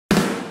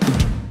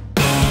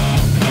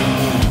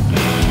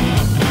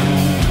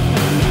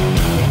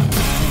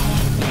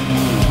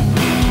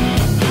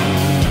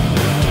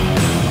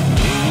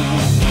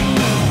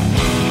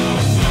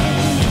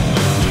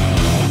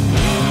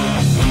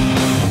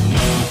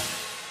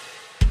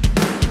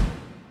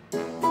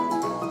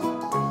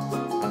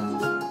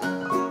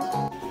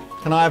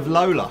Can I have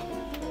Lola?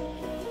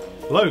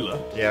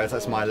 Lola? Yeah,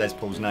 that's my Les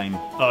Paul's name.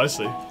 Oh, I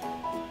see.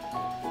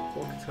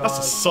 That's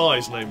a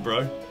size name,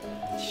 bro.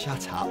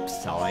 Shut up,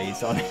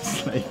 size,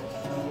 honestly.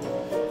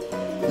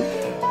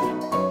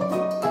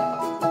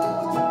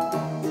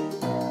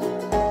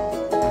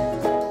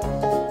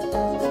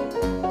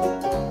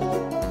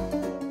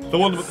 The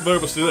one that we're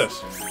able to do this.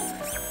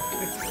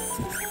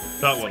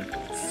 That one.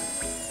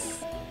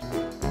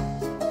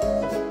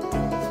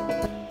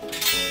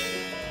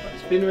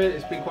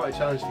 It's been quite a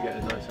challenge to get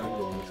a nice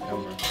angle on this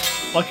camera.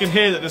 I can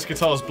hear that this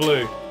guitar's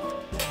blue.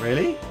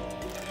 Really?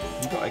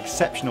 You've got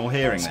exceptional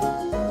hearing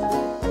then.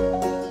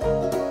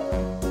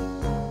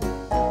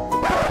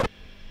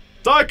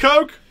 Diet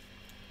Coke!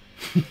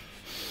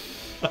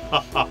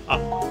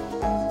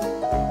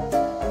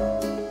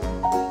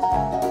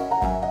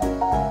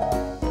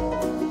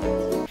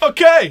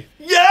 Okay!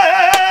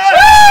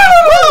 Yeah!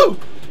 Woo!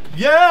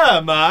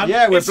 Yeah, man!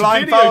 Yeah, we're It's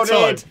video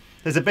blindfolded. time.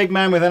 There's a big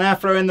man with an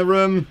afro in the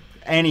room.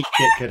 Any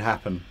shit could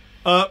happen.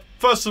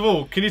 First of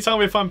all, can you tell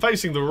me if I'm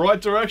facing the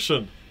right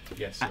direction?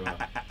 Yes, you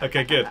are.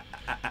 Okay, good.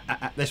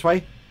 This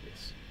way?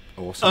 Yes.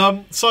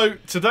 Awesome. So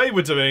today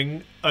we're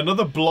doing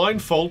another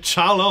blindfold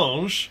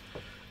challenge.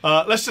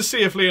 Let's just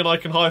see if Lee and I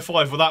can high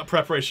five without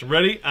preparation.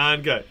 Ready?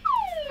 And go.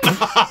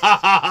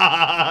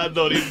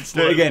 Not even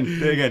Do it again.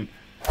 Do it again.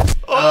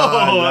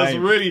 Oh, that's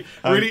really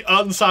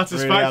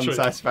unsatisfactory. Really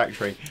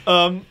unsatisfactory.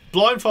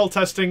 Blindfold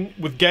testing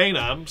with gain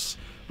amps,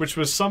 which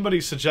was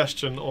somebody's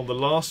suggestion on the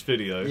last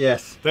video.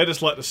 Yes. They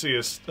just like to see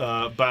us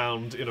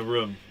bound in a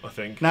room, I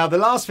think. Now the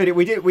last video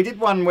we did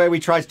one where we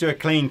tried to do a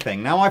clean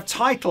thing. Now I've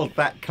titled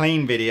that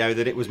clean video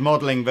that it was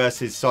modelling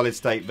versus solid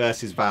state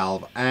versus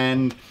valve,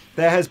 and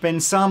there has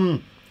been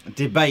some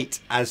debate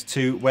as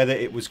to whether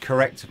it was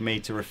correct of me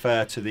to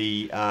refer to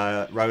the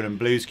Roland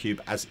Blues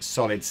Cube as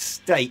solid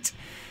state,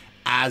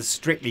 as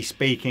strictly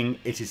speaking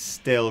it has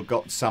still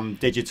got some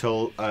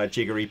digital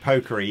jiggery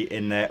pokery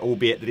in there,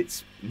 albeit that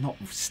it's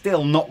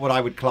still not what I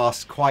would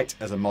class quite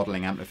as a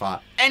modelling amplifier.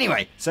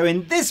 Anyway, so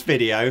in this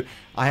video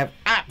I have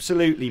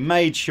absolutely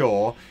made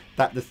sure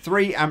that the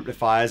three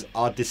amplifiers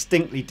are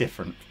distinctly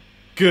different.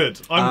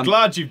 Good. I'm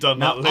glad you've done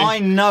that, Lee. I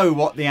know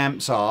what the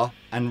amps are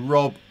and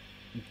Rob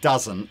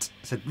doesn't.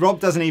 So Rob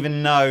doesn't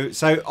even know.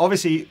 So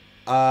obviously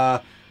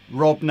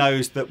Rob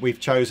knows that we've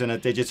chosen a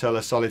digital,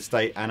 a solid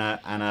state and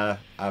a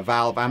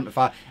valve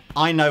amplifier.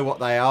 I know what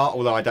they are,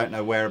 although I don't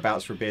know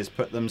whereabouts Rabir's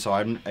put them, so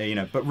I'm, you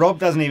know, but Rob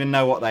doesn't even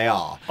know what they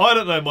are. I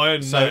don't know my own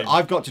name. So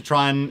I've got to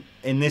try and,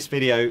 in this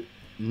video,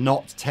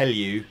 not tell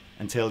you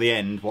until the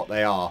end what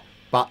they are.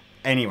 But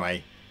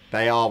anyway,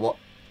 they are what...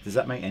 Does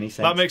that make any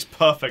sense? That makes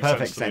perfect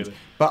sense. to me.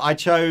 But I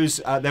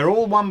chose... they're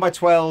all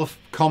 1x12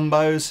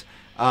 combos.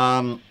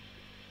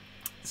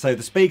 So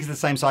the speakers are the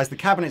same size. The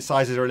cabinet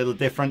sizes are a little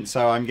different,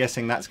 so I'm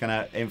guessing that's going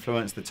to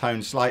influence the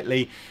tone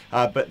slightly.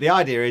 But the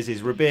idea is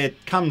Rabir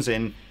comes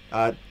in,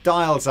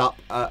 dials up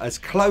as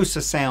close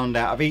a sound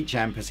out of each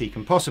amp as he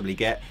can possibly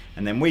get,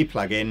 and then we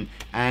plug in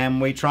and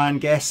we try and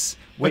guess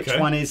which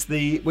one is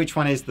the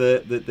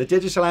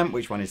digital amp,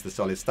 which one is the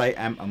solid state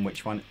amp, and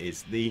which one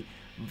is the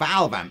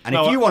valve amp. And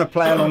if you want to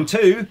play along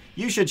too,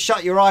 you should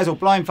shut your eyes or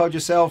blindfold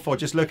yourself, or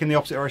just look in the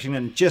opposite direction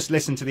and just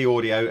listen to the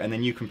audio, and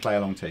then you can play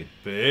along too.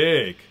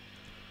 Big.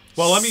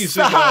 Well, I'm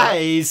using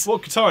size.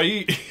 What guitar are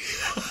you?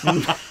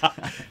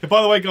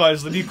 By the way,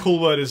 guys, the new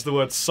cool word is the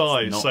word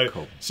size. Not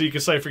cool. So you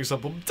can say, for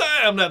example,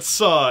 "Damn, that's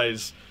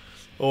size,"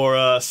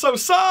 or "so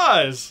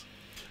size,"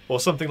 or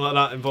something like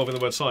that involving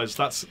the word size.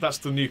 That's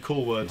the new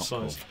cool word, not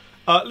size.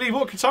 Cool. Lee,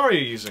 what guitar are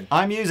you using?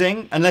 I'm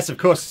using, unless of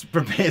course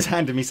Rabir's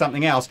handed me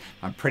something else.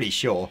 I'm pretty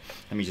sure.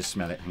 Let me just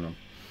smell it. Hang on.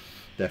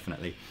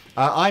 Definitely.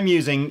 I'm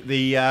using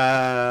the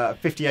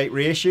 58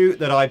 reissue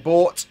that I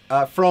bought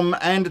from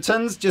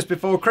Andertons just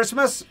before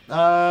Christmas,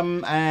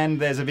 and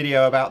there's a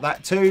video about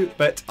that too.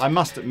 But I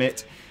must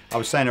admit, I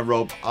was saying to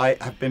Rob, I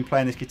have been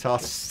playing this guitar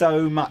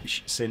so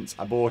much since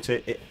I bought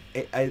it.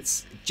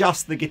 It's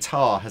just the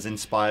guitar has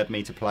inspired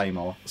me to play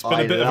more. It's been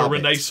a bit of a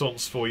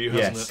renaissance for you,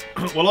 hasn't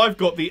it? Well, I've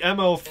got the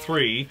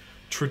ML3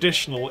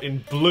 traditional in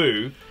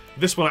blue.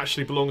 This one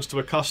actually belongs to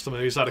a customer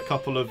who's had a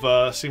couple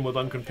of Seymour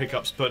Duncan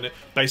pickups, but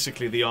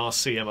basically the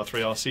RC,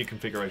 ML3 RC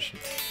configuration.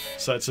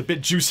 So it's a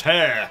bit juice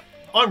hair.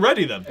 I'm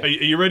ready then. Are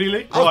you ready,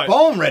 Lee? I was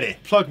born ready.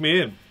 Plug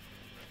me in.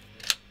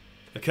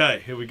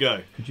 Okay, here we go.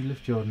 Could you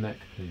lift your neck,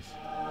 please?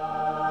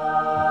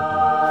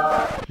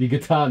 Your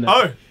guitar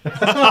neck.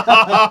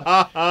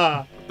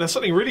 Oh! There's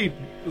something really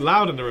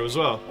loud in the room as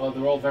well. Oh,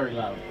 they're all very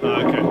loud.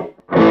 Okay.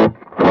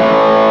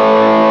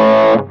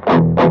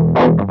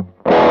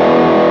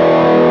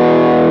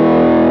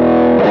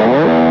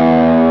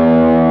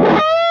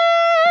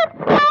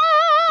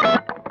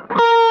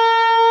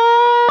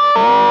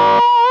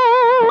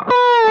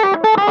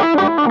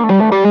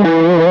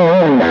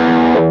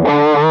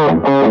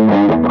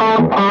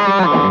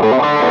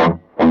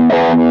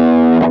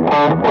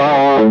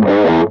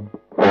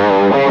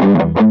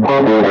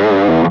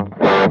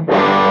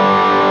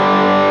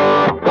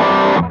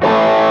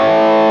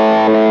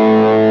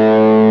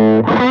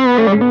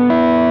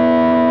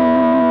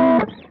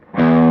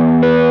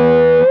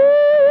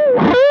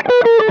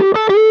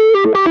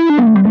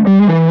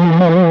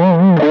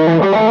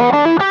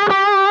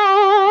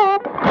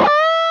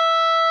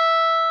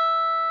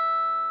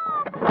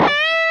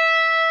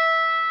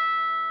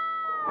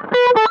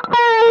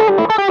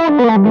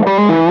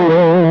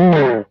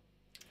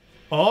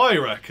 I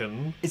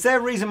reckon. Is there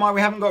a reason why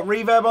we haven't got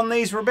reverb on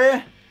these,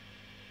 Rabir?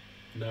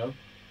 No.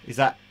 Is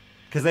that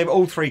because they've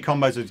all three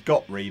combos have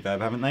got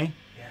reverb, haven't they?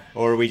 Yeah.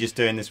 Or are we just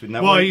doing this with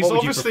no? Well, what he's would you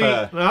obviously.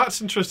 prefer? Now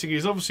that's interesting.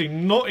 He's obviously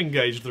not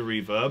engaged the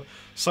reverb,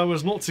 so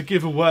as not to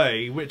give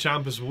away which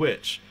amp is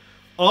which.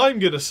 I'm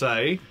gonna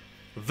say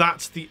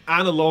that's the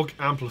analog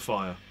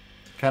amplifier.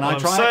 Can I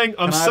try?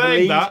 I'm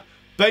saying that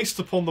based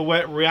upon the way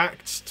it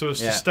reacts to a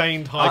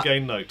sustained high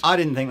gain note. I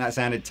didn't think that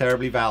sounded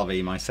terribly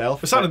valvey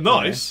myself. It sounded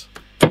nice.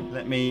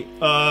 Let me.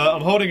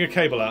 I'm holding a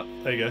cable out.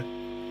 There you go.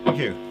 Thank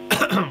you.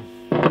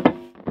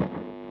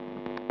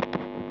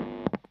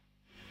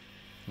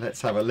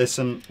 Let's have a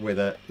listen with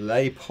a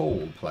Les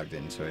Paul plugged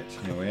into it.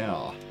 Here we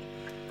are.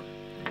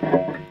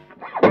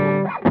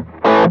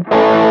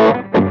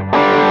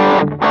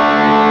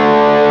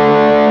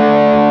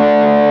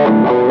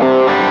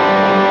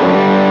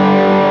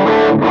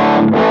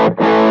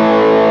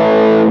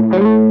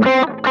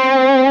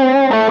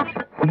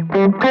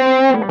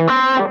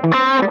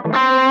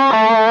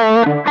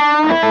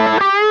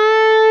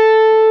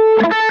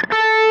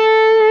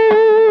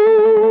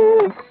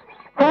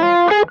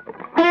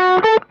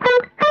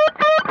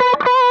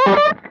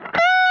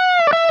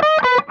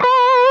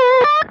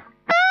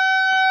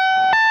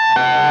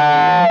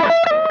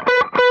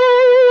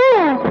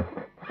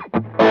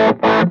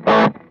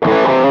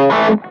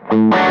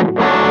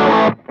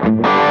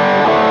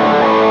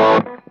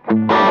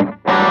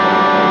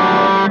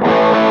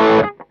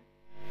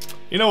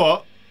 You know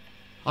what?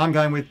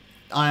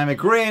 I am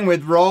agreeing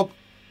with Rob.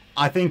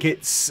 I think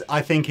it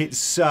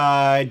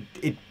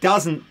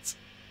doesn't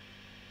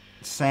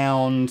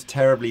sound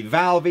terribly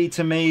valvey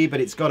to me, but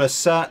it's got a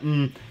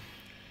certain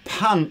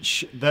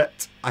punch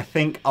that I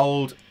think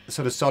old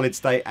sort of solid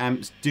state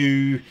amps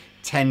do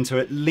tend to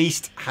at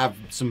least have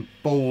some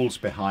balls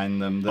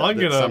behind them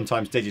that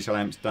sometimes digital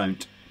amps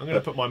don't. I'm going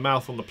to put my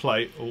mouth on the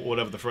plate, or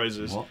whatever the phrase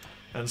is, What?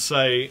 and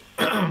say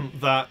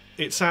that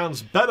it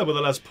sounds better with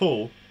a Les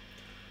Paul.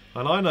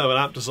 And I know an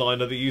amp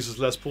designer that uses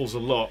Les Pauls a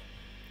lot,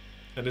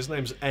 and his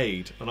name's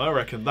Aid, and I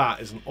reckon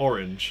that is an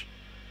orange.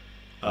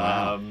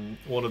 Wow.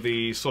 One of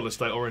the solid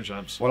state orange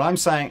amps. Well, I'm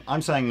saying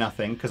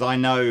nothing because I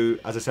know,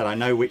 as I said, I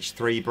know which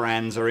three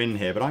brands are in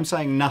here, but I'm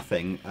saying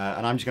nothing,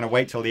 and I'm just going to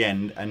wait till the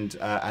end, and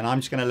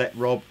I'm just going to let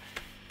Rob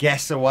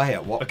guess away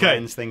at what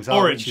brands things are,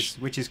 orange.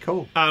 which is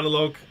cool.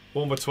 Analog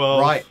 1x12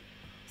 Right.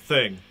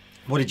 thing.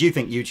 What did you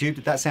think, YouTube?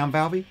 Did that sound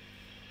valvey?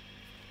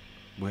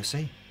 We'll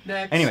see.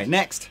 Next. Anyway,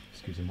 next.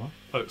 Excusez-moi.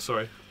 Oh,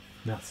 sorry.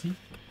 Merci.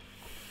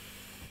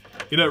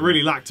 You know, it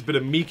really lacked a bit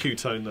of Miku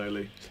tone, though,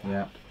 Lee.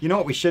 Yeah. You know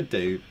what we should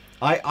do?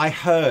 I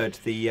heard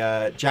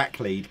the jack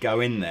lead go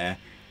in there,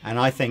 and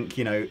I think,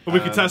 you know. Well, we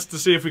can test to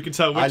see if we can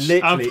tell which. I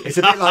literally, it's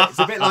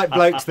a bit like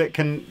blokes that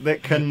can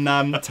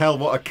tell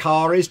what a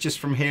car is just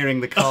from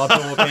hearing the car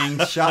door being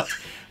shut.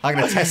 I'm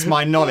going to test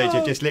my knowledge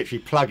of just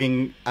literally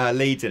plugging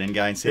leads in and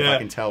going see if I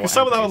can tell. Because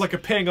some of them have like a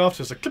ping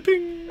after, it's like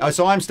clipping. Oh,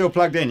 so I'm still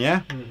plugged in, yeah?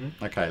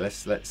 Mm-hmm. Okay, let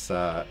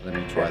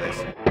me try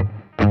this.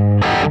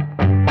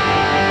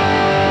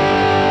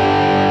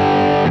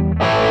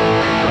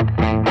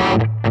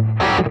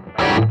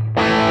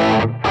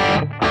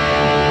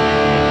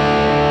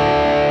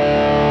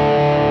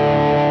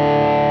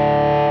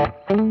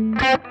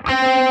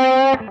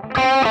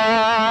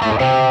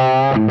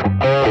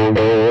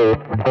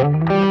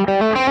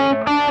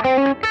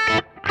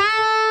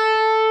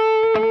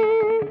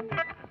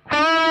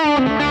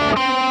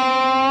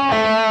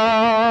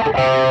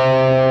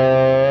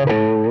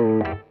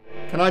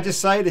 Can I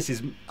just say this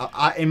is,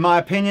 in my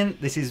opinion,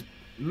 this is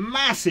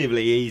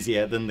massively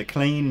easier than the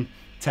clean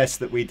test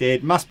that we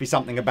did. Must be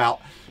something about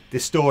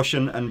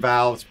distortion and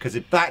valves, because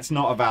if that's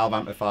not a valve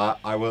amplifier,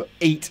 I will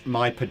eat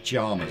my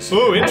pajamas.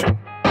 Oh, interesting.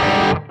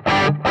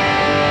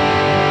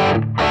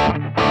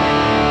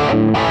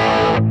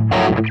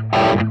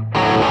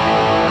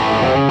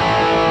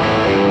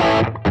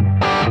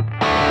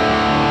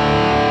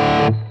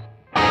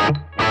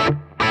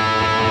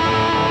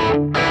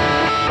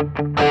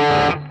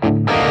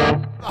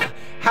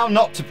 How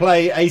not to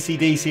play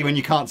AC/DC when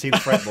you can't see the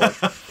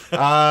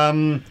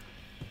fretboard.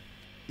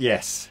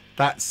 Yes,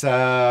 that's,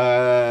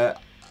 I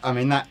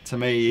mean, that to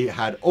me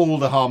had all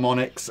the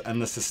harmonics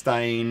and the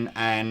sustain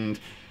and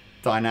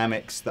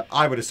dynamics that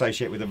I would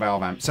associate with a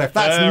valve amp. So if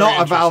that's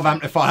not a valve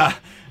amplifier,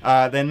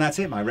 then that's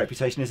it. My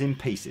reputation is in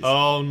pieces.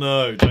 Oh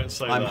no, don't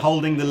say that. I'm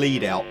holding the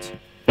lead out.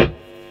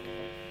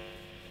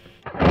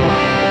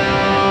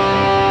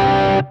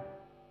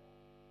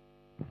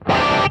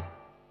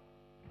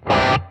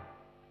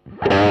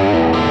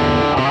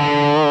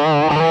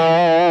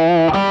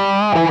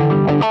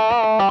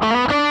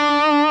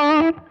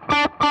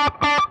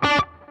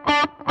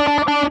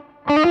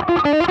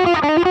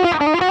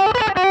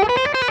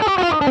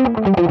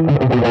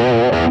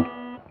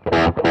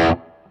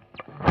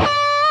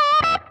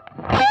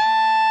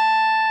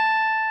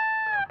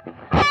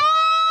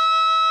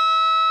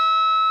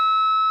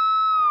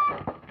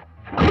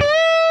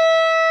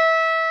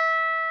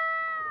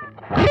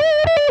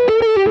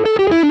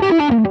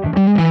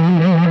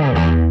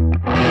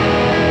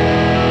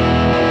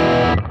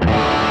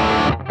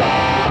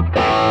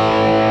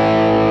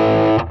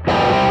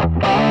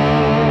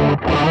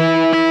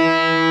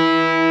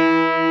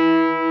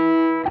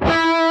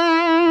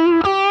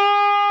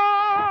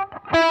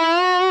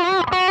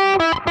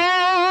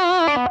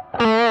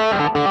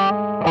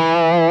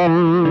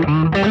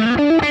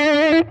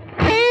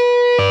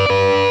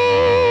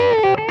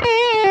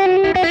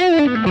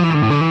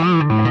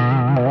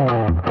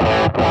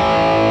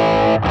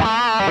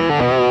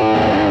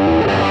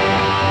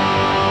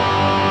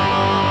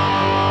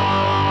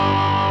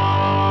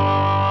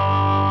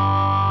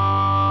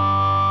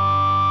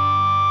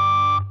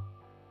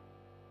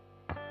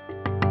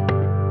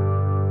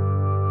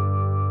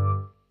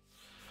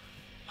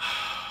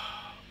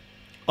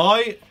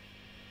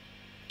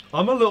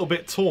 I'm a little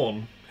bit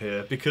torn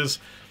here because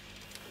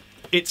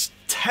it's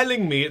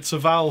telling me it's a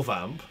valve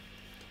amp,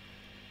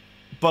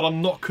 but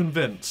I'm not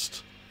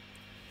convinced.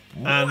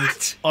 What?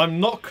 And I'm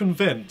not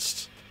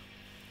convinced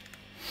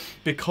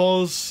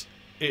because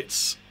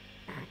it's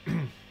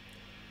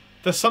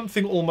there's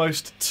something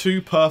almost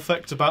too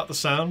perfect about the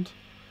sound.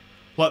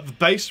 Like, the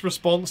bass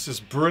response is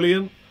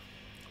brilliant.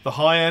 The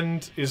high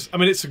end is, I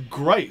mean, it's a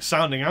great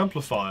sounding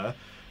amplifier,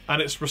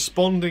 and it's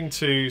responding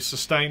to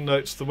sustained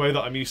notes the way that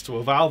I'm used to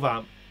a valve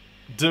amp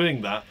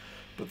doing that.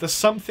 But there's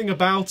something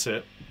about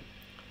it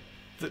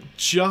that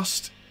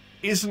just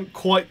isn't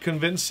quite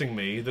convincing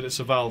me that it's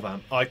a valve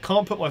amp. I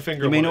can't put my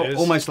finger on what it is.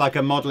 Almost like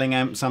a modelling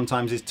amp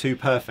sometimes is too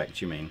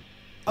perfect, you mean?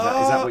 Is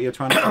that what you're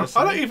trying to say?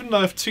 I don't even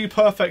know if too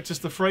perfect is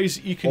the phrase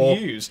that you can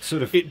use.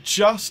 Sort of, it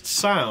just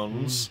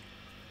sounds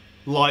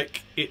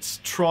like it's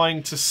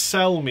trying to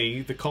sell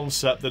me the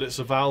concept that it's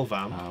a valve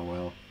amp. Oh,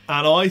 well.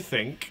 And I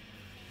think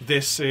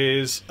this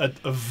is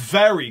a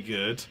very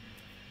good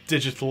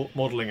digital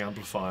modelling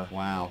amplifier.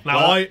 Wow.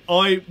 Now,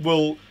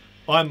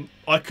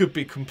 I could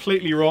be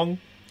completely wrong,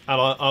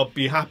 and I'll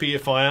be happy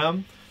if I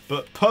am,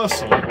 but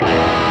personally,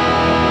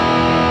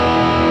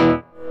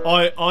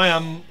 I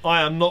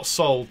am not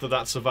sold that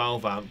that's a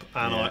valve amp,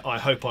 and yeah. I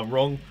hope I'm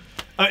wrong.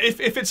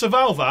 If it's a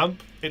valve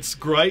amp, it's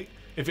great.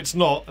 If it's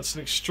not, it's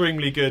an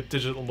extremely good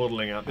digital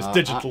modelling amp. It's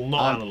digital,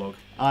 not analog.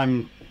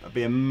 I'd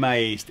be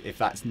amazed if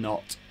that's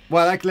not.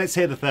 Well, let's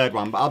hear the third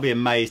one, but I'll be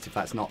amazed if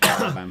that's not the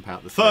valve amp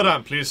out the third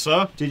amp, please,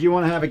 sir. Did you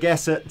want to have a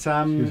guess at? Do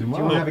you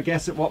want to have a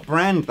guess at what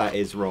brand that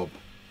is, Rob?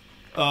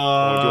 Or do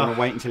you want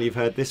to wait until you've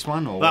heard this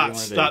one? Or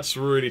that's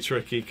really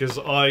tricky because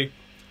I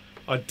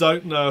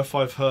don't know if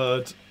I've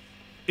heard.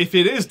 If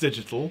it is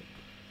digital,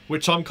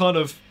 which I'm kind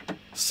of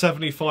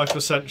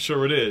 75%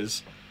 sure it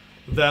is,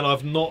 then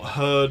I've not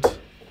heard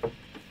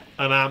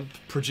an amp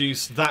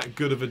produce that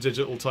good of a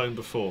digital tone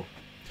before.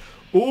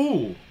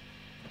 Ooh!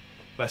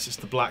 Unless it's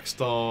the Black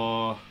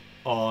Star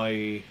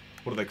I...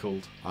 What are they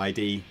called?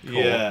 ID Core.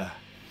 Yeah.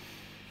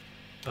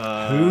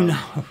 Who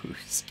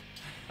knows?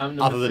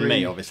 Other than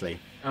me, obviously.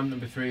 Amp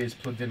number 3 is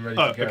plugged in, ready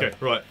to go. Okay,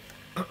 right.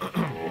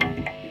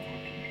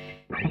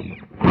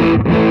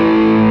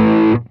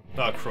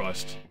 Oh,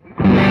 Christ.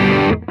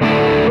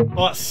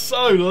 Oh, it's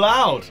so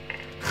loud!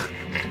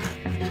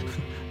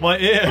 My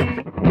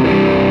ear.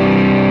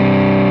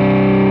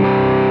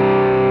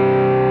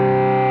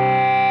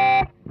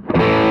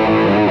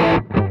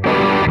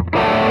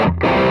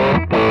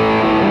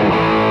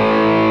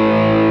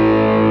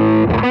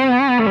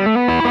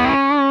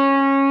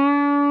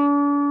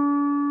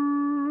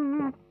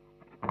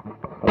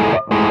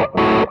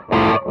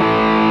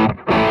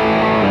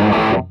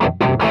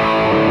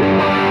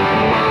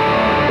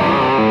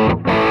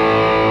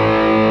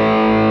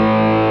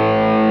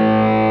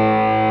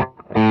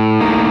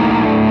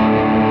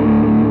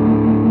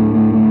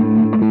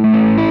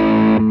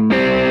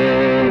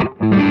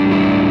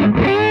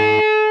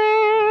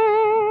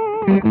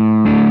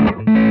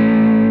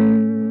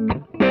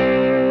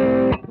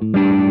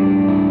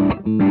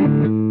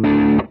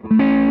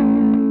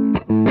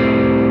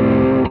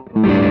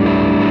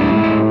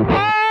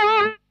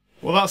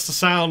 That's the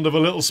sound of a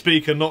little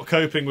speaker not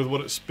coping with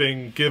what it's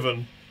being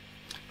given.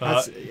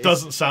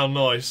 Doesn't sound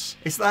nice.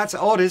 That's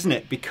odd, isn't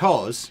it?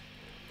 Because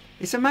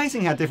it's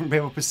amazing how different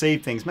people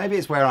perceive things. Maybe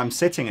it's where I'm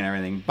sitting and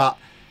everything, but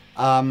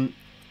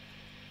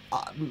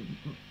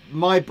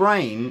my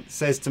brain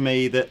says to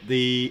me that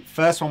the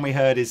first one we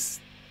heard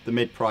is the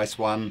mid-price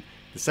one,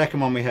 the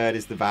second one we heard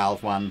is the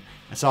valve one,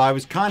 and so I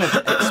was kind of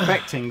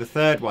expecting the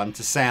third one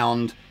to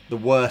sound the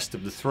worst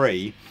of the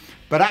three.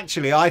 But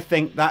actually, I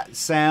think that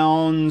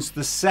sounds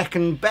the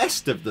second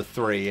best of the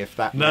three, if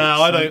that makes sense.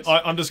 No, I don't.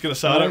 I'm just going to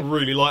say I don't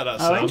really like that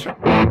sound.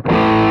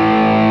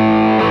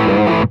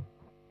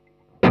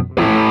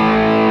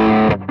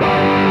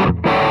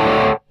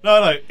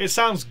 No, it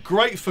sounds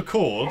great for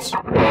chords.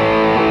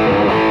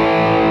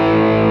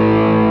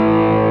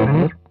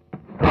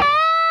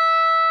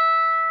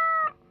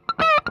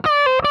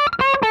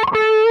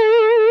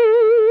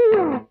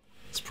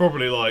 It's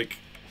probably like...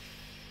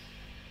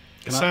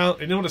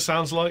 you know what it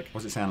sounds like?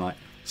 What does it sound like?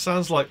 It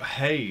sounds like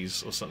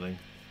Haze or something.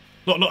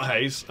 Not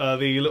Haze.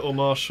 The little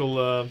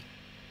Marshall.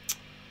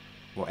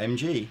 What,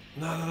 MG?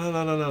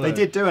 No. They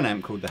did do an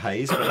amp called the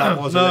Haze, but that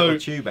was a little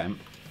tube amp.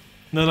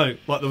 No,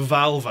 like the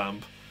valve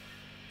amp.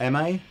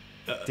 MA?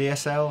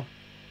 DSL?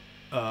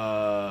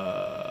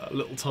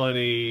 Little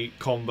tiny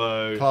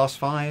combo. Class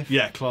 5?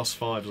 Yeah, Class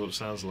 5 is what it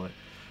sounds like.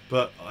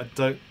 But I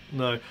don't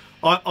know.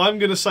 I'm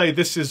going to say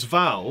this is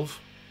Valve.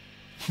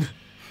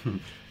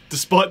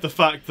 Despite the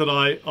fact that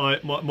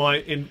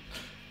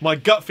my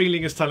gut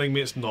feeling is telling me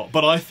it's not,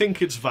 but I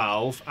think it's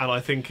Valve, and I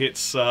think it's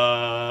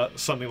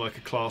something like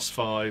a Class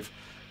 5,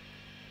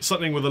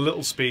 something with a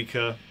little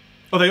speaker.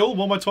 Are they all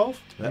 1x12?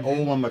 They're all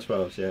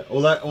 1x12s, yeah.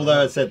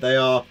 Although I said they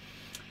are,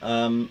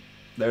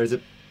 there is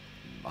a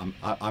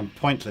I'm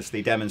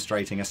pointlessly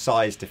demonstrating a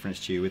size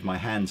difference to you with my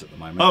hands at the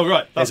moment. Oh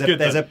right, that's good.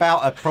 There's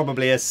about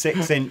probably a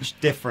 6-inch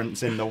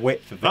difference in the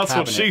width of the That's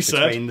what cabinet she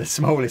said. between the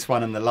smallest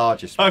one and the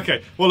largest one.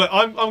 Okay, well look,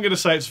 I'm going to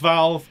say it's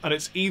Valve, and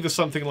it's either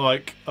something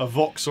like a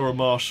Vox or a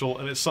Marshall,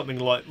 and it's something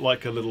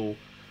like a little,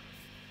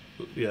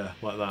 yeah,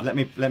 like that.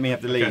 Let me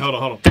have the lead. Okay,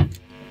 hold on.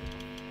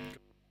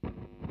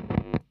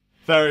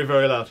 Very,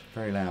 very loud.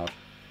 Very loud.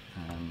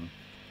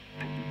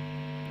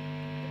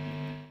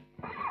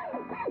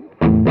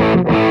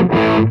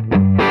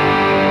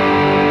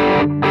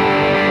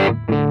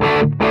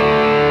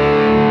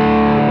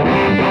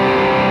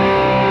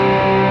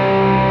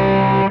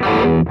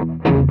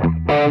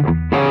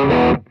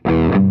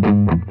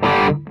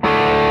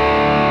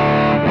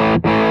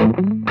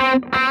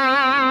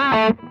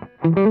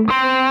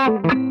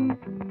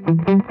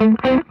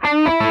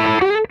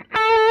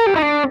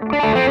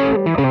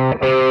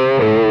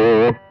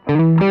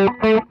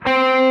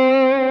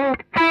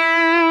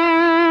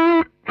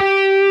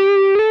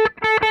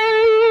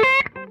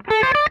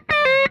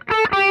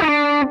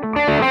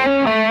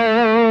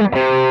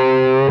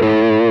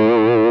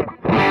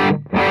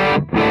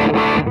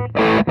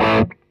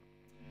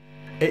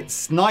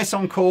 It's nice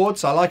on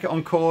chords. I like it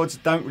on chords.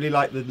 Don't really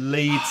like the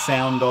lead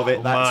sound of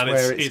it. That's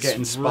where it's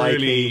getting spiky.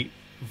 Really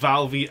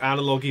valvey,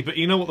 analogy. But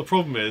you know what the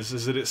problem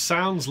is that it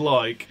sounds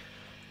like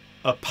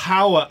a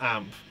power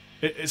amp.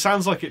 It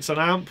sounds like it's an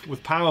amp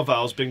with power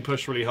valves being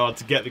pushed really hard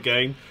to get the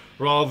gain,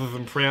 rather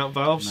than preamp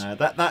valves. No,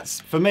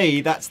 that's for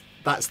me. That's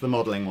the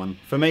modelling one.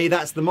 For me,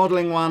 that's the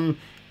modelling one.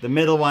 The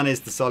middle one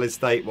is the solid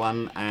state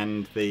one,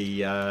 and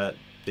the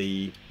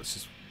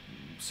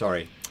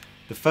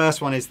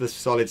first one is the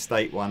solid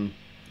state one.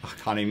 I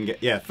can't even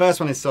get. Yeah, first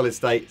one is solid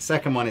state.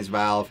 Second one is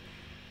valve.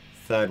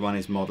 Third one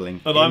is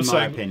modelling. And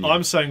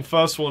I'm saying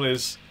first one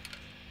is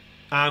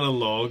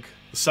analog.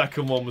 The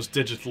second one was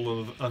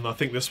digital, and I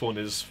think this one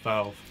is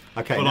valve.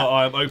 Okay. But now,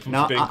 I'm open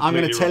to being I'm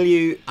going to tell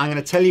you. I'm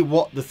going to tell you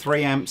what the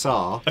 3 amps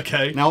are.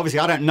 Okay. Now, obviously,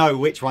 I don't know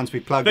which ones we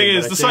plugged in. Thing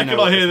is, the second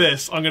I hear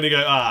this, I'm going to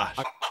go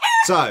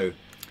So,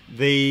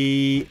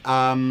 the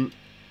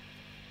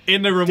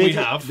in the room we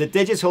have the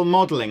digital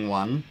modelling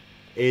one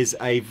is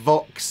a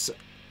Vox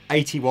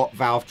 80-watt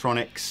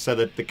Valvetronics. So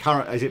the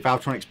current, is it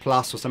Valvetronics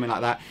Plus or something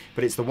like that?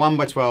 But it's the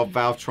 1x12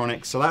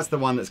 Valvetronics. So that's the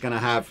one that's going to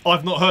have.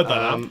 I've not heard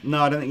that amp.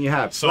 No, I don't think you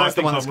have. So that's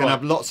the one that's going to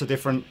have lots of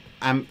different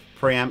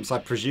preamps. I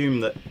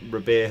presume that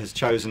Revere has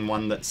chosen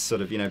one that's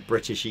sort of, you know,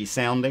 Britishy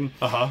sounding.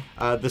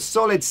 The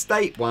solid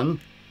state one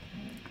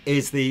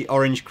is the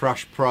Orange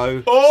Crush Pro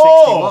 60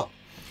 watt.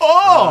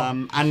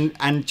 Oh!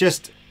 And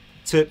just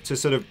to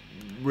sort of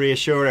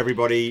reassure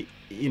everybody,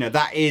 you know,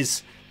 that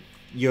is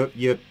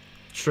your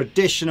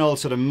traditional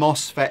sort of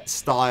MOSFET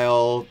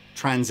style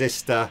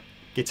transistor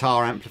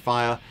guitar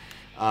amplifier.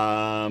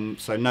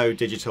 So no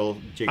digital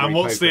jiggery. And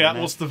what's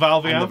the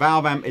valve amp? And the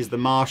valve amp is the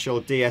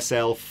Marshall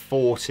DSL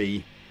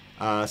 40.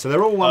 So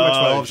they're all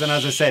 1x12s, and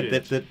as I said,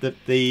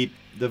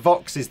 the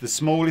Vox is the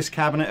smallest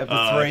cabinet of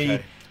the 3.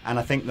 Okay. And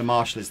I think the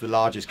Marshall is the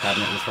largest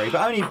cabinet of the 3,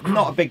 but only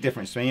not a big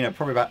difference to me. You know,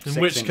 probably about 6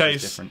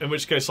 inches different. In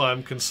which case, I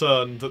am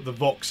concerned that the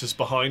Vox is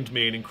behind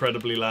me and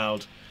incredibly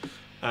loud,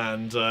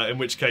 and in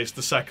which case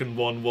the second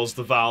one was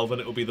the Valve, and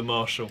it will be the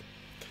Marshall.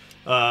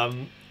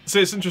 So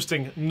it's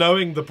interesting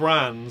knowing the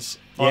brands.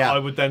 Yeah. I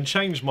would then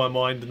change my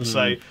mind and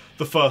say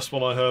the first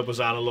one I heard was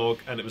analog,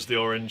 and it was the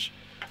Orange.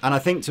 And I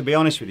think, to be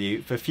honest with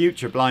you, for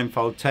future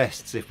blindfold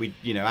tests, if we,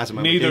 you know, as and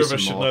when neither we do of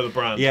us should more, know the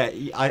brand. Yeah,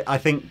 I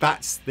think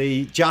that's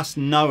just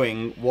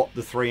knowing what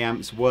the 3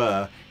 amps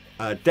were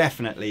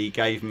definitely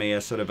gave me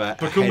a sort of a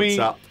heads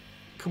up.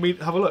 Can we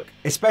have a look?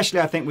 Especially,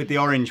 I think, with the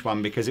Orange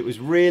one, because it was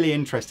really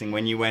interesting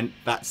when you went,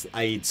 that's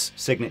Aid's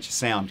signature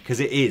sound, because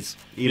it is.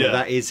 You know,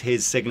 that is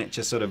his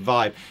signature sort of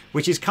vibe,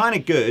 which is kind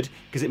of good,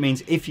 because it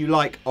means if you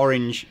like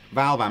Orange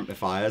valve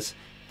amplifiers,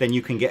 then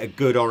you can get a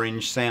good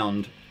Orange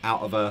sound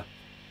out of a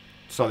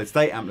solid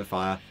state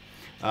amplifier.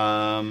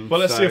 Well,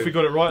 let's see if we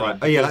got it right.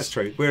 Oh yeah, that's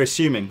true. We're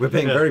assuming. We're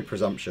being very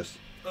presumptuous.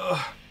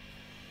 Oh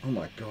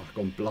my god, I've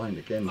gone blind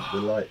again with the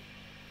light.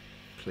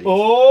 Please.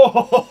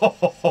 Oh,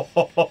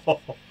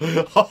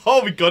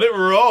 we got it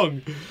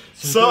wrong.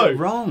 So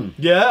wrong.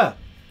 Yeah,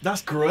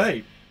 that's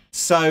great.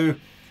 So,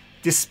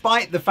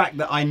 despite the fact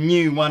that I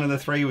knew one of the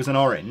 3 was an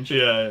Orange,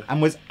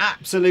 and was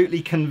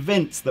absolutely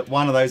convinced that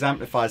one of those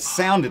amplifiers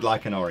sounded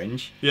like an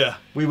Orange,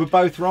 we were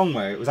both wrong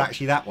where it was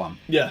actually that one.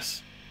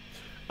 Yes.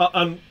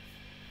 And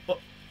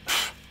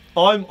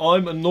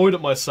I'm annoyed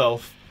at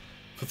myself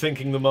for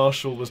thinking the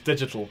Marshall was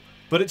digital,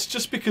 but it's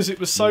just because it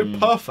was so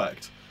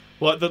perfect.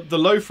 Like the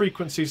low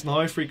frequencies and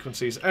high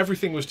frequencies,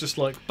 everything was just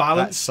like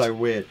balanced. That's so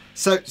weird.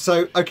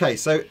 So okay,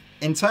 so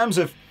in terms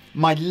of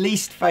my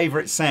least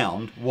favourite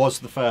sound was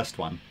the first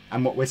one,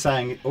 and what we're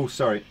saying, oh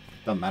sorry,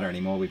 doesn't matter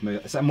anymore. We've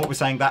moved. And what we're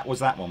saying, that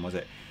was that one, was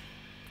it?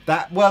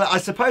 That, well, I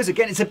suppose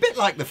again, it's a bit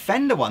like the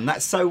Fender one.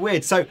 That's so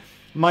weird. So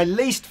my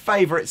least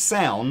favourite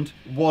sound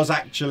was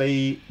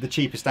actually the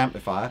cheapest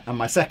amplifier, and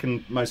my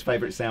second most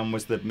favourite sound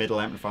was the middle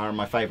amplifier, and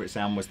my favourite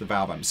sound was the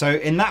valve amp. So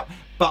in that,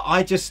 but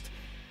I just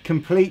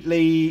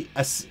completely,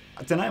 I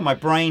don't know, my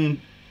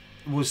brain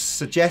was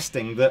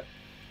suggesting that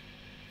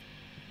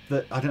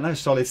that, I don't know,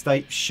 solid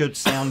state should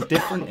sound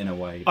different in a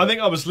way. I think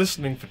I was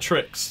listening for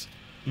tricks.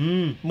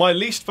 My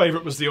least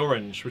favourite was the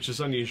orange, which is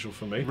unusual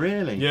for me.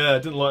 Really? Yeah, I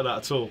didn't like that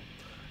at all.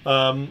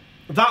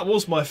 That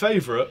was my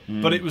favourite,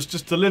 but it was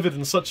just delivered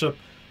in such a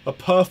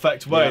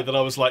perfect way that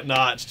I was like,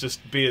 nah, it's just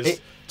Beers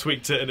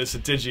tweaked it and it's a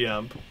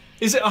digi-amp.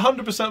 Is it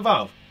 100%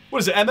 valve? What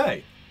is it, MA?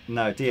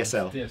 No,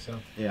 DSL. DSL.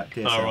 Yeah,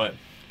 DSL. Oh, right.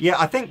 Yeah,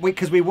 I think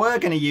because we were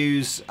going to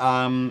use a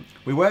Blackstar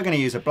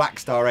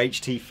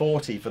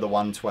HT40 for the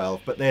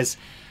 112, but there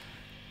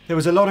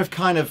was a lot of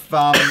kind of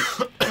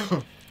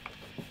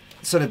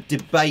sort of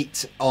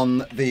debate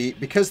on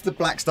because the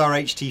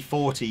Blackstar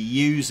HT40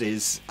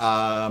 uses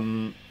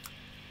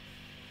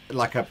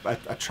like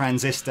a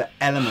transistor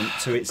element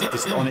to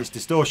on its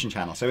distortion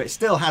channel, so it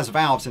still has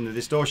valves in the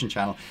distortion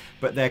channel,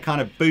 but they're kind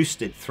of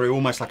boosted through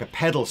almost like a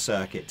pedal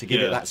circuit to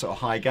give it that sort of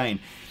high gain,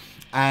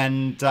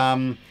 and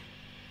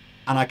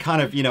I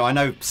kind of, I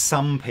know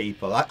some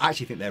people, I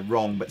actually think they're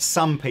wrong, but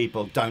some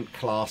people don't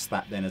class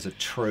that then as a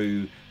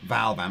true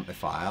valve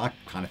amplifier. I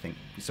kind of think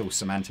it's all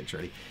semantics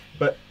really,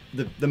 but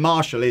the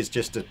Marshall is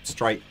just a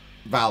straight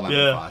valve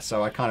amplifier,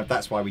 so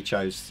that's why we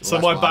chose. So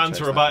my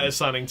banter about it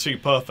sounding too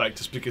perfect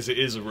is because it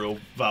is a real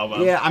valve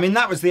amp. Yeah, I mean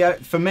that was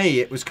for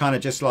me it was kind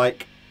of just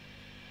like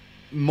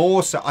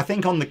more so. I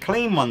think on the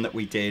clean one that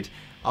we did,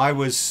 I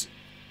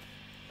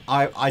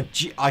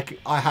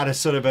had a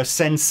sort of a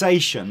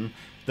sensation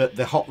that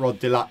the Hot Rod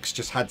Deluxe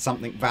just had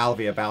something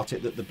valvey about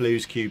it that the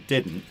Blues Cube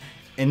didn't.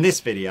 In this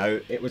video,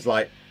 it was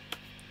like,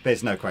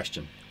 there's no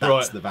question,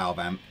 that's the valve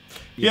amp.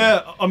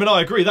 Yeah, I mean,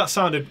 I agree. That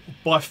sounded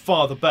by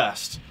far the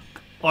best.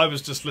 I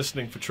was just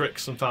listening for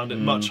tricks and found it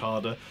much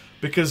harder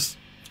because...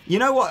 You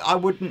know what I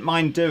wouldn't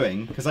mind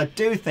doing? Because I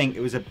do think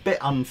it was a bit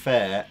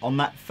unfair on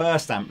that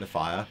first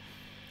amplifier.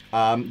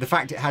 The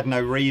fact it had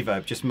no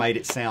reverb just made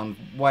it sound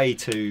way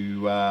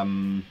too...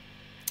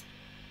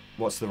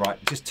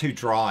 just too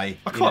dry.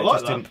 I quite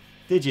like that.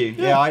 Did you?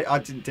 Yeah, I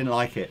didn't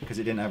like it because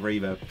it didn't have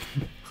reverb.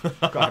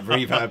 Got to have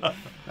reverb.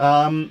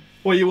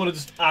 Well, you want to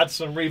just add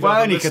some reverb?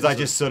 Well, only because I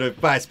just sort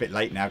of... Well, it's a bit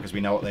late now because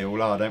we know what they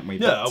all are, don't we?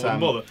 Yeah, I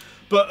wouldn't bother.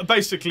 But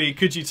basically,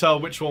 could you tell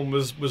which one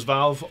was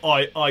valve?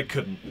 I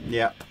couldn't.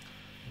 Yeah.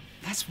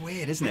 That's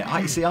weird, isn't it?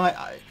 I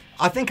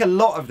think a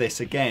lot of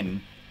this,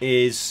 again,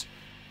 is...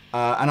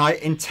 and I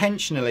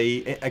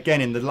intentionally,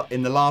 again, in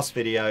the last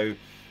video,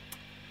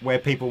 where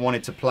people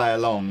wanted to play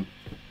along,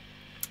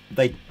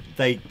 I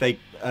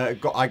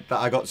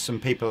got some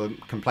people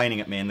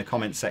complaining at me in the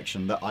comments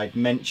section that I'd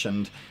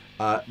mentioned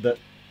that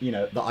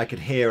I could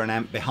hear an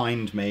amp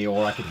behind me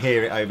or I could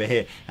hear it over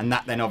here, and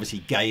that then obviously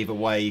gave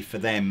away for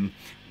them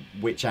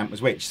which amp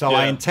was which. So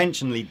I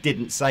intentionally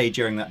didn't say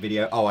during that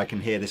video, oh, I can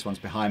hear this one's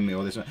behind me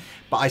or this one,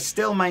 but I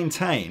still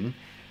maintain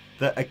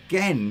that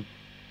again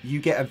you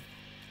get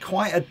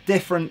quite a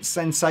different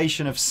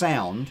sensation of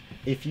sound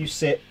if you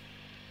sit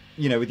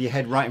with your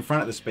head right in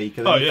front of the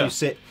speaker than if you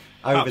sit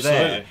over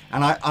there.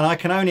 And I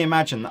can only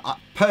imagine that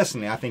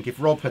personally, I think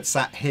if Rob had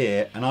sat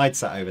here and I'd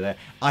sat over there,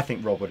 I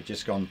think Rob would have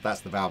just gone,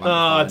 that's the valve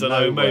amplifier. I don't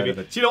know, maybe.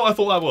 Do you know what I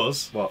thought that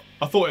was? What?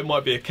 I thought it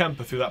might be a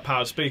Kemper through that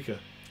powered speaker.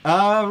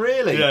 Oh,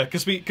 really? Yeah,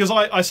 because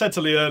I said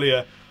to Lee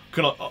earlier,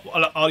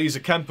 I'll use a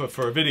Kemper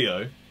for a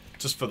video,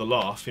 just for the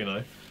laugh,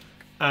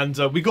 and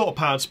we got a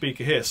powered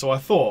speaker here, so I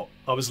thought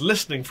I was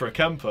listening for a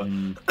Kemper,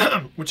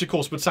 which of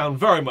course would sound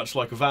very much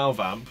like a valve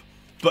amp.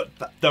 But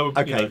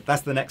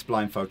that's the next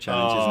Blindfold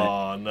challenge, isn't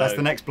it? No. That's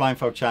the next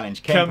Blindfold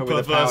challenge. Kemper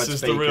with a powered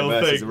speaker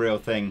versus the real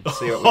thing.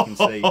 See what we can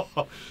see.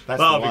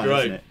 That'd be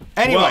great. Isn't it?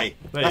 Anyway,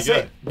 that's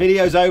it.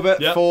 Video's over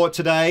for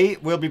today.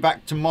 We'll be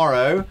back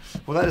tomorrow.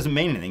 Well, that doesn't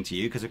mean anything to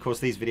you because, of course,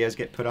 these videos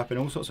get put up in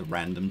all sorts of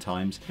random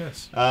times.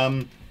 Yes.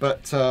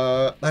 But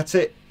that's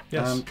it.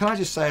 Yes. Can I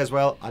just say as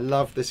well, I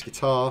love this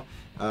guitar.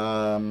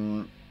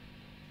 You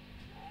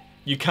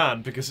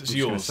can because it's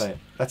yours. Say it.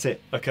 That's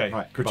it. Okay.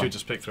 Right.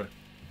 Gratuitous pick through.